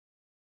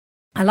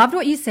I loved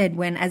what you said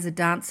when, as a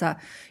dancer,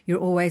 you're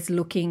always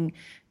looking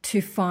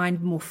to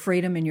find more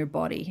freedom in your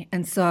body.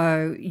 And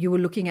so you were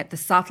looking at the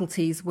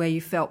subtleties where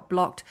you felt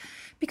blocked.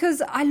 Because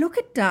I look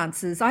at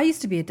dancers, I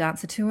used to be a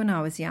dancer too when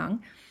I was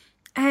young,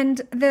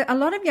 and there are a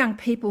lot of young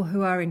people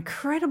who are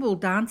incredible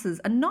dancers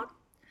are not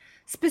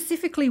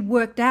specifically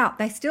worked out.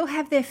 They still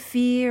have their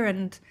fear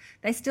and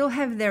they still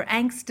have their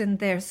angst and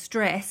their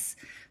stress,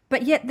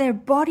 but yet their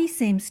body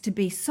seems to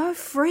be so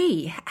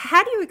free.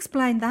 How do you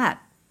explain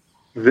that?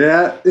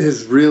 That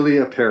is really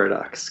a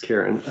paradox,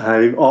 Karen.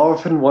 I've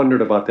often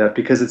wondered about that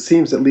because it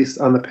seems, at least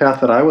on the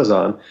path that I was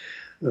on,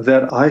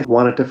 that I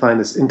wanted to find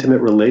this intimate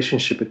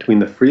relationship between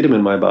the freedom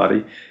in my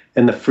body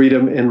and the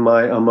freedom in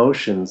my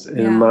emotions,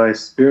 in my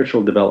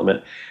spiritual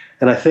development.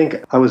 And I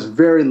think I was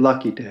very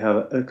lucky to have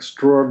an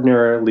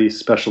extraordinarily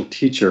special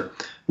teacher,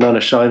 Nana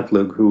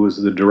Scheinpflug, who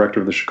was the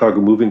director of the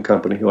Chicago Moving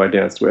Company, who I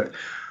danced with,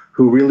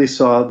 who really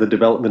saw the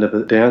development of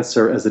a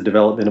dancer as the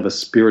development of a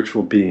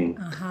spiritual being.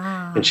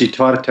 And she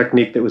taught a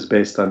technique that was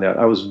based on that.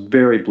 I was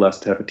very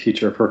blessed to have a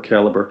teacher of her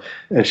caliber.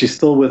 And she's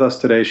still with us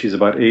today. She's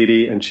about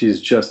 80, and she's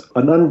just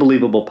an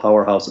unbelievable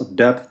powerhouse of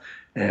depth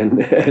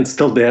and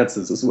still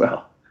dances as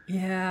well.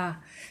 Yeah.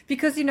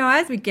 Because,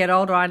 as we get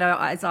older, I know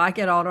as I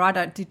get older, I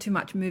don't do too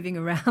much moving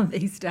around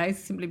these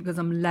days simply because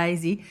I'm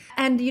lazy.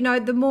 And,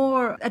 the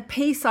more at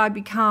peace I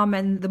become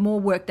and the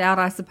more worked out,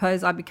 I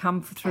suppose, I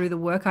become through the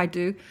work I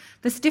do,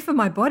 the stiffer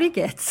my body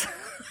gets.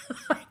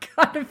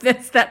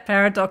 There's that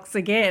paradox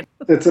again.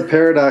 It's a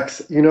paradox.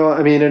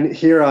 And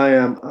here I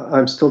am.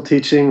 I'm still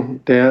teaching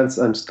dance.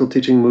 I'm still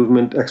teaching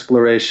movement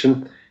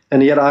exploration.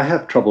 And yet I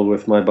have trouble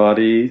with my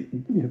body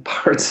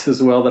parts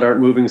as well that aren't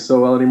moving so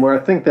well anymore. I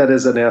think that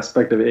is an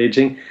aspect of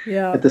aging.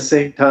 Yeah. At the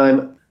same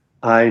time,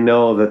 I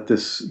know that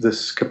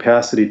this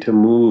capacity to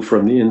move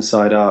from the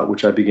inside out,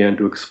 which I began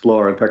to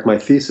explore. In fact, my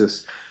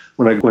thesis,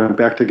 when I went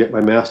back to get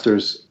my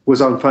master's,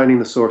 was on finding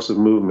the source of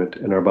movement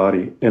in our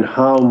body and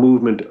how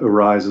movement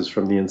arises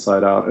from the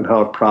inside out and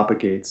how it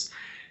propagates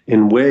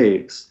in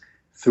waves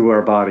through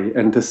our body.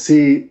 And to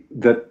see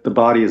that the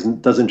body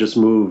doesn't just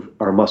move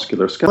our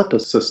muscular skeletal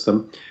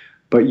system,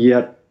 but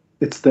yet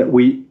it's that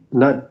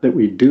not that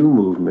we do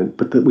movement,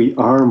 but that we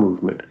are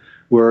movement.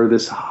 We're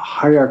this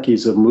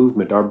hierarchies of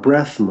movement. Our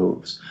breath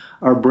moves.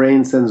 Our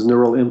brain sends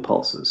neural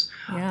impulses.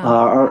 Yeah.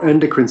 Our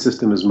endocrine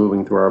system is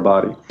moving through our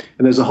body.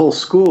 And there's a whole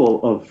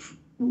school of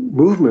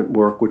movement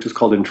work, which is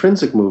called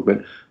intrinsic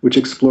movement, which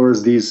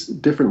explores these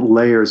different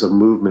layers of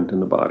movement in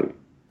the body.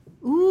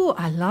 Ooh,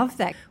 I love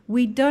that.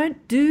 We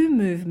don't do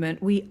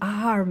movement, we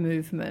are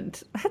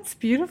movement. That's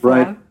beautiful.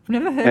 Right. I've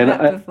never heard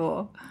that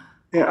before.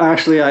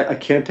 Actually, I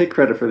can't take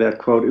credit for that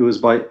quote. It was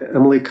by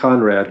Emily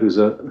Conrad, who's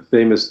a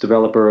famous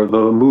developer of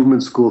a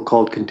movement school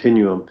called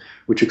Continuum,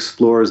 which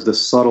explores the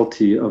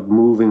subtlety of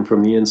moving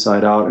from the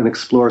inside out and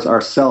explores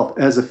ourself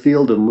as a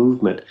field of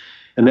movement.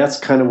 And that's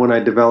kind of when I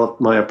developed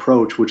my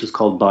approach, which is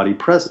called body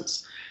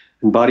presence.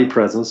 And body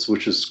presence,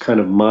 which is kind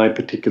of my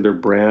particular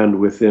brand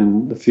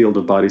within the field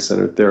of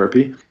body-centered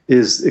therapy,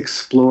 is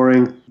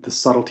exploring the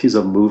subtleties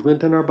of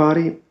movement in our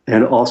body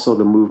and also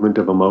the movement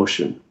of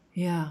emotion.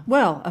 Yeah.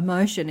 Well,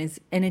 emotion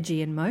is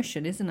energy in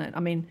motion, isn't it?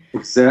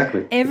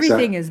 Exactly.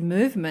 Everything is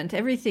movement.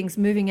 Everything's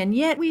moving. And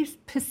yet we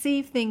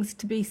perceive things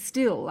to be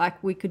still,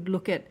 like we could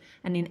look at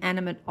an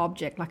inanimate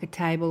object like a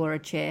table or a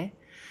chair.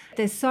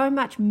 There's so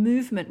much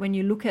movement when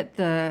you look at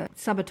the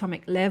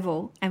subatomic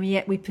level, and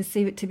yet we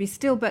perceive it to be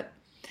still. But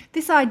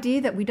this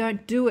idea that we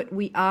don't do it,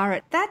 we are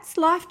it, that's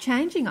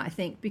life-changing, I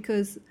think,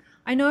 because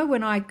I know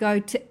when I go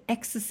to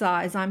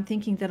exercise, I'm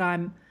thinking that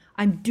I'm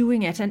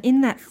doing it. And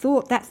in that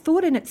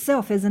thought in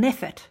itself is an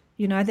effort.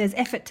 There's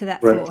effort to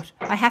that thought.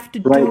 I have to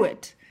do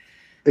it.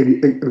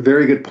 A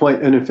very good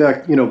point. And in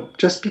fact,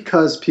 just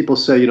because people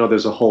say,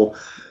 there's a whole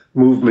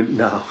movement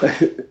now,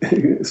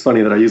 it's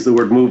funny that I use the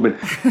word movement.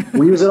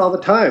 We use it all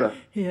the time.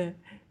 Yeah.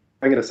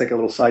 I'm going to take a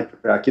little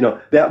sidetrack.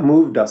 That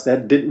moved us.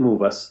 That didn't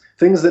move us.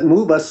 Things that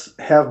move us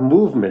have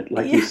movement,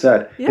 like you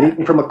said. Yeah. And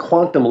even from a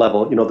quantum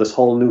level, this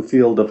whole new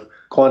field of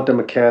quantum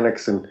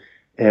mechanics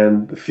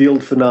and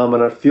field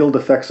phenomena, field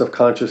effects of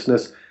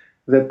consciousness,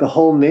 that the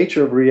whole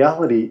nature of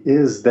reality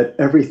is that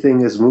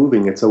everything is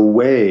moving. It's a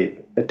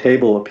wave. A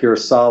table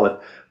appears solid,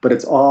 but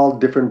it's all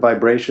different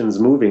vibrations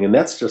moving. And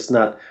that's just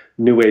not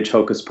New Age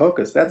hocus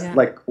pocus. That's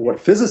like what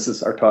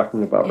physicists are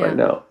talking about right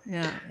now.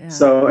 Yeah.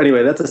 So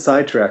anyway, that's a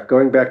sidetrack.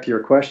 Going back to your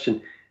question,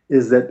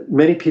 is that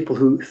many people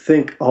who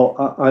think,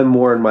 I'm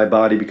more in my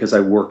body because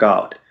I work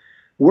out.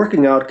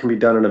 Working out can be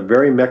done in a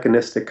very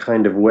mechanistic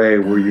kind of way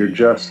where you're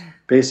just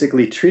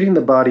basically treating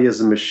the body as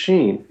a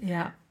machine.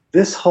 Yeah.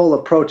 This whole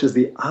approach is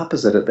the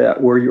opposite of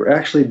that, where you're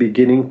actually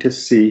beginning to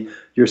see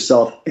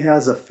yourself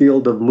as a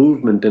field of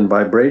movement and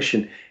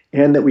vibration,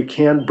 and that we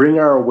can bring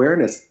our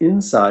awareness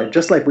inside,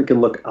 just like we can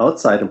look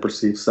outside and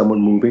perceive someone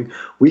moving,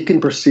 we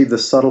can perceive the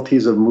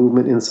subtleties of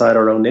movement inside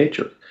our own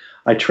nature.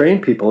 I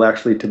train people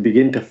actually to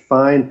begin to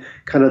find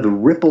kind of the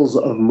ripples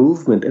of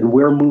movement and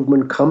where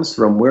movement comes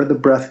from, where the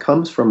breath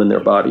comes from in their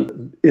body.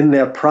 In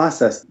that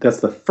process,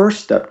 that's the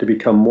first step to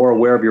become more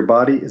aware of your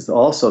body, is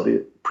also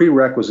the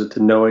prerequisite to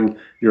knowing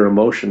your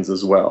emotions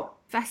as well.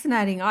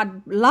 Fascinating.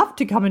 I'd love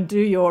to come and do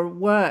your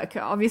work.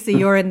 Obviously,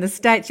 you're in the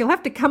States. You'll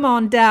have to come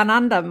on down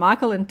under,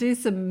 Michael, and do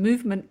some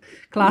movement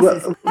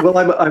classes. Well,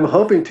 I'm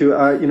hoping to.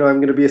 I'm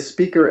going to be a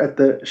speaker at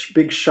the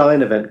big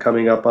Shine event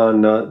coming up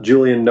on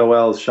Julian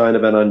Noel's Shine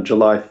event on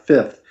July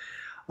 5th.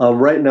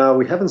 Right now,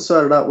 we haven't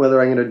sorted out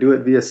whether I'm going to do it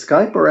via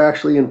Skype or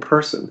actually in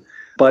person.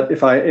 But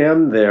if I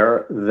am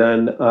there,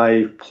 then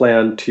I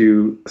plan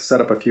to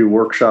set up a few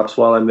workshops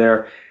while I'm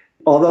there.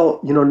 Although,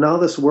 now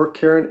this work,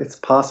 Karen, it's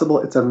possible.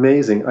 It's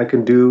amazing. I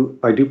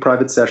do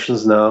private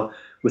sessions now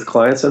with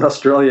clients in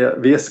Australia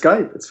via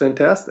Skype. It's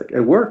fantastic.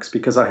 It works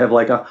because I have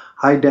like a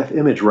high def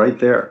image right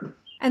there.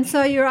 And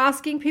so you're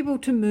asking people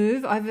to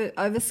move over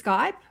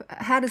Skype.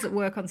 How does it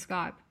work on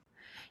Skype?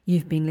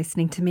 You've been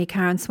listening to me,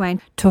 Karen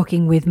Swain,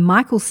 talking with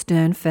Michael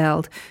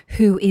Sternfeld,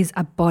 who is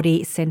a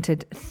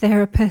body-centered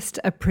therapist,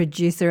 a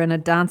producer and a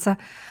dancer.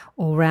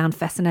 All-round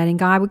fascinating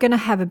guy. We're going to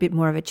have a bit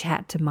more of a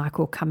chat to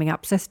Michael coming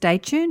up, so stay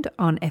tuned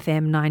on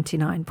FM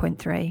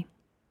 99.3.